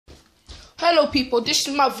Hello people, this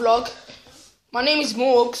is my vlog. My name is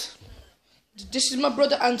Morgs. This is my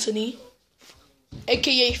brother Anthony,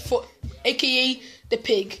 aka the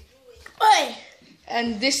pig. Oi!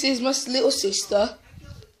 And this is my little sister.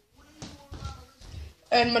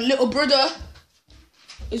 And my little brother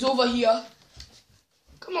is over here.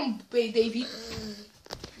 Come on, baby Davy.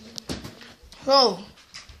 So,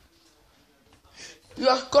 we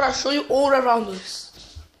are gonna show you all around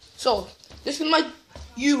us. So, this is my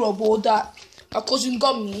Euro ball that my cousin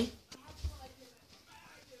got me.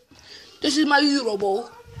 This is my Euro ball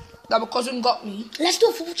that my cousin got me. Let's do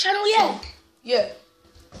a football channel, yeah. Yeah.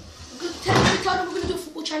 Tell them we're gonna do a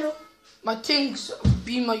football channel. My things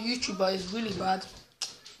being my YouTuber is really bad.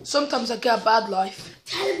 Sometimes I get a bad life.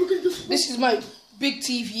 Tell them we're gonna do football. This is my big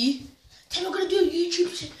TV. Tell them we're gonna do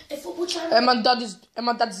a football channel. And my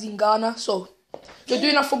dad is in Ghana, so we're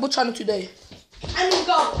doing a football channel today. And we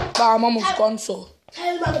go. But our mum was gone, so.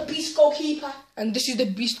 Tell them about the beast goalkeeper. And this is the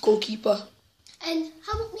beast goalkeeper. And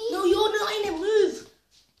how about me? No, you're not in it. Move.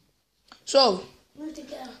 So, Move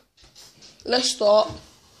together. let's start.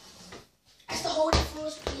 That's the hold it for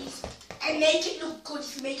us, please. And make it look good.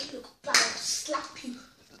 If you make it look bad, I'll slap you.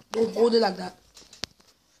 Don't hold it like that.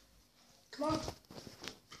 Come on.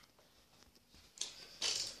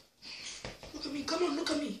 Look at me, come on, look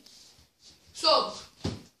at me. So,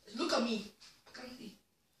 look at me. I can't see.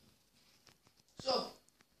 So,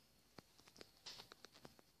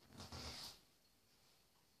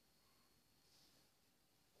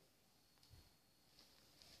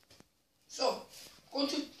 I'm going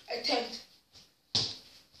to attempt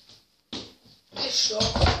this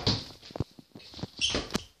shot.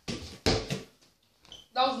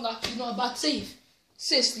 That was actually not a bad save.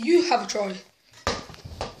 Sis, you have a try.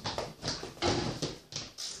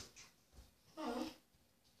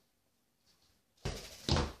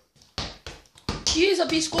 He is a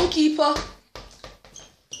beast goalkeeper.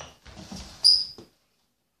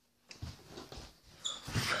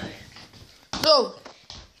 So,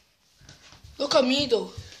 look at me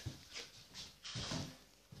though.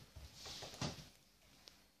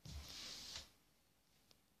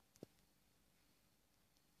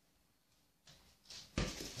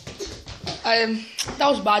 That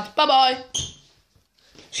was bad. Bye bye.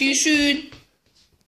 See you soon.